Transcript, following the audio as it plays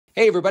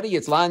Hey everybody,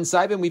 it's Lon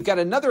Simon. We've got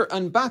another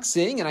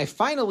unboxing, and I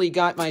finally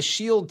got my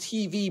Shield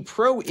TV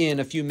Pro in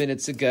a few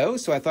minutes ago,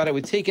 so I thought I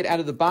would take it out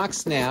of the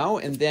box now,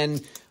 and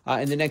then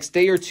in the next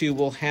day or two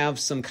we'll have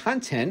some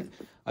content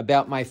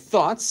about my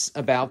thoughts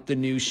about the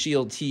new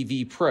Shield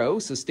TV Pro,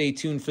 so stay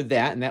tuned for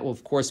that, and that will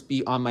of course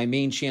be on my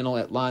main channel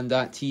at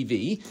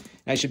lon.tv.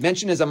 And I should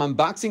mention as I'm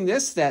unboxing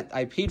this that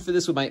I paid for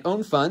this with my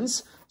own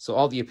funds, so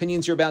all the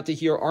opinions you're about to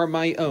hear are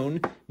my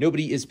own.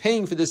 Nobody is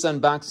paying for this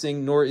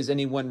unboxing, nor is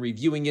anyone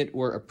reviewing it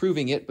or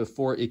approving it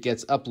before it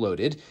gets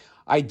uploaded.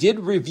 I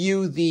did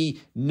review the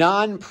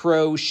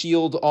non-Pro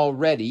Shield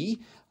already,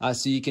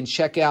 so you can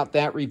check out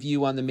that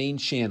review on the main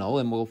channel,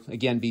 and we'll,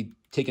 again, be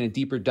taking a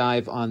deeper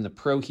dive on the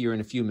Pro here in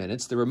a few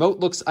minutes. The remote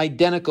looks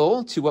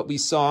identical to what we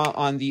saw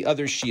on the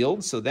other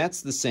Shield, so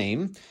that's the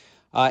same.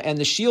 And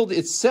the Shield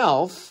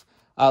itself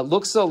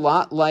looks a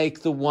lot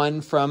like the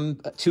one from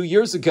 2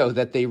 years ago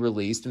that they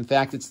released. In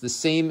fact, it's the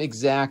same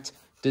exact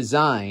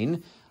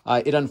design.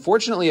 It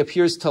unfortunately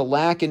appears to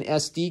lack an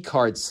SD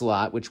card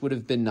slot, which would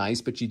have been nice,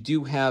 but you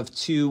do have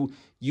two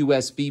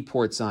USB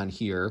ports on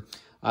here.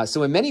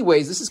 So in many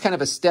ways, this is kind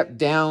of a step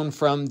down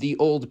from the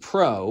old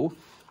Pro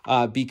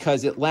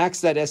because it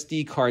lacks that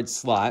SD card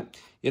slot.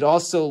 It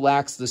also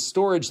lacks the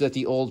storage that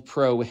the old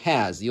Pro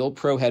has. The old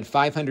Pro had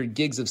 500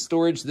 gigs of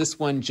storage. This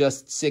one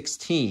just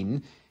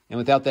 16. And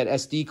without that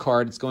SD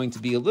card, it's going to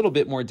be a little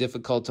bit more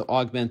difficult to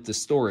augment the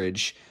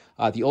storage.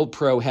 The old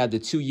Pro had the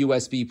two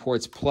USB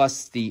ports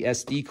plus the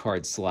SD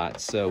card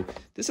slot. So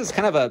this is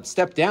kind of a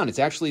step down. It's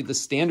actually the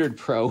standard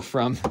Pro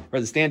or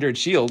the standard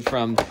Shield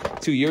from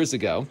 2 years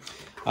ago.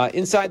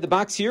 Inside the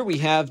box here, we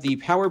have the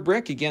power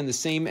brick, again, the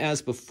same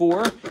as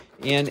before,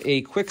 and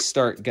a quick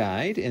start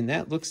guide. And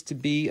that looks to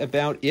be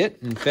about it.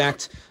 In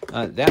fact,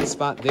 that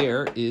spot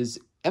there is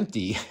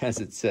empty, as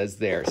it says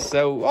there.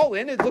 So all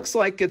in, it looks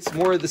like it's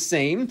more of the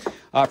same.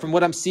 From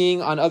what I'm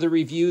seeing on other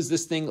reviews,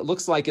 this thing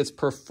looks like it's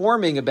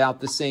performing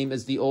about the same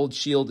as the old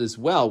Shield as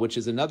well, which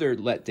is another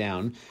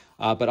letdown.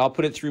 But I'll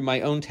put it through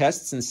my own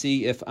tests and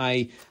see if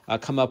I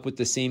come up with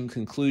the same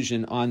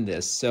conclusion on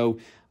this. So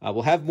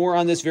we'll have more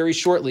on this very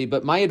shortly,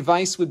 but my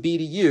advice would be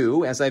to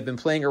you, as I've been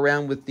playing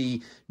around with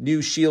the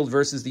new Shield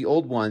versus the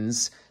old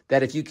ones,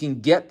 that if you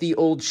can get the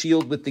old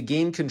Shield with the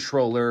game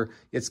controller,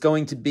 it's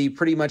going to be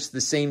pretty much the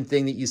same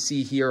thing that you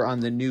see here on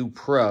the new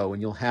Pro,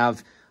 and you'll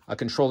have a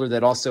controller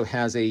that also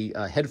has a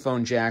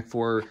headphone jack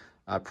for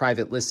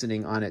private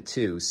listening on it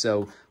too.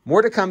 So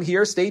more to come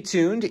here. Stay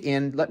tuned,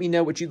 and let me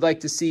know what you'd like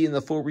to see in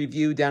the full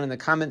review down in the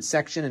comments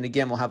section. And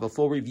again, we'll have a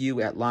full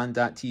review at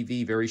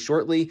lon.tv very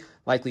shortly,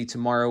 likely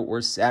tomorrow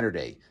or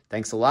Saturday.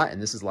 Thanks a lot,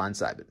 and this is Lon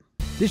Simon.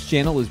 This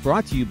channel is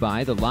brought to you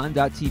by the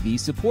lon.tv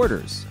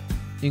supporters,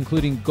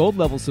 including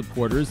gold-level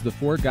supporters, the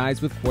Four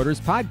Guys with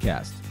Quarters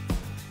podcast,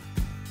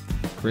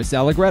 Chris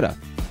Allegretta,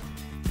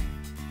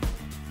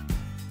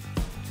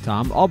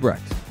 Tom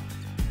Albrecht,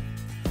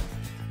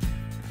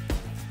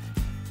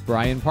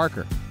 Brian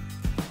Parker,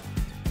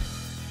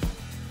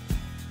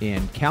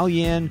 and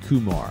Kalyan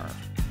Kumar.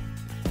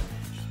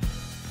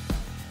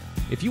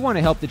 If you want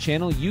to help the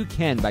channel, you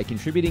can by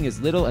contributing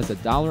as little as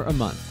 $1 a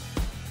month.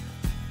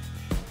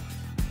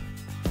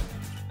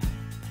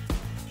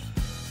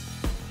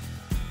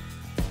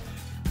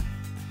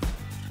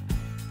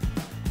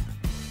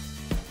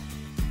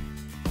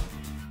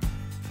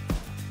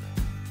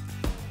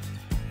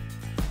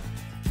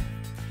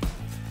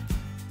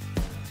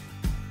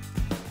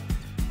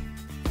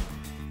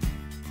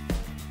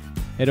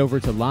 Head over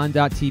to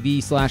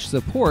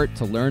lon.tv/support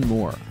to learn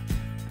more.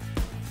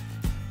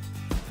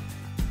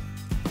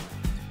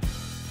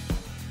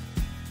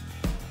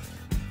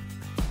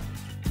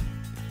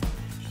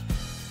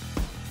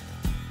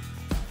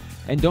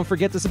 And don't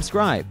forget to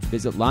subscribe.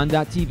 Visit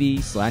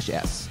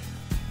lon.tv/s.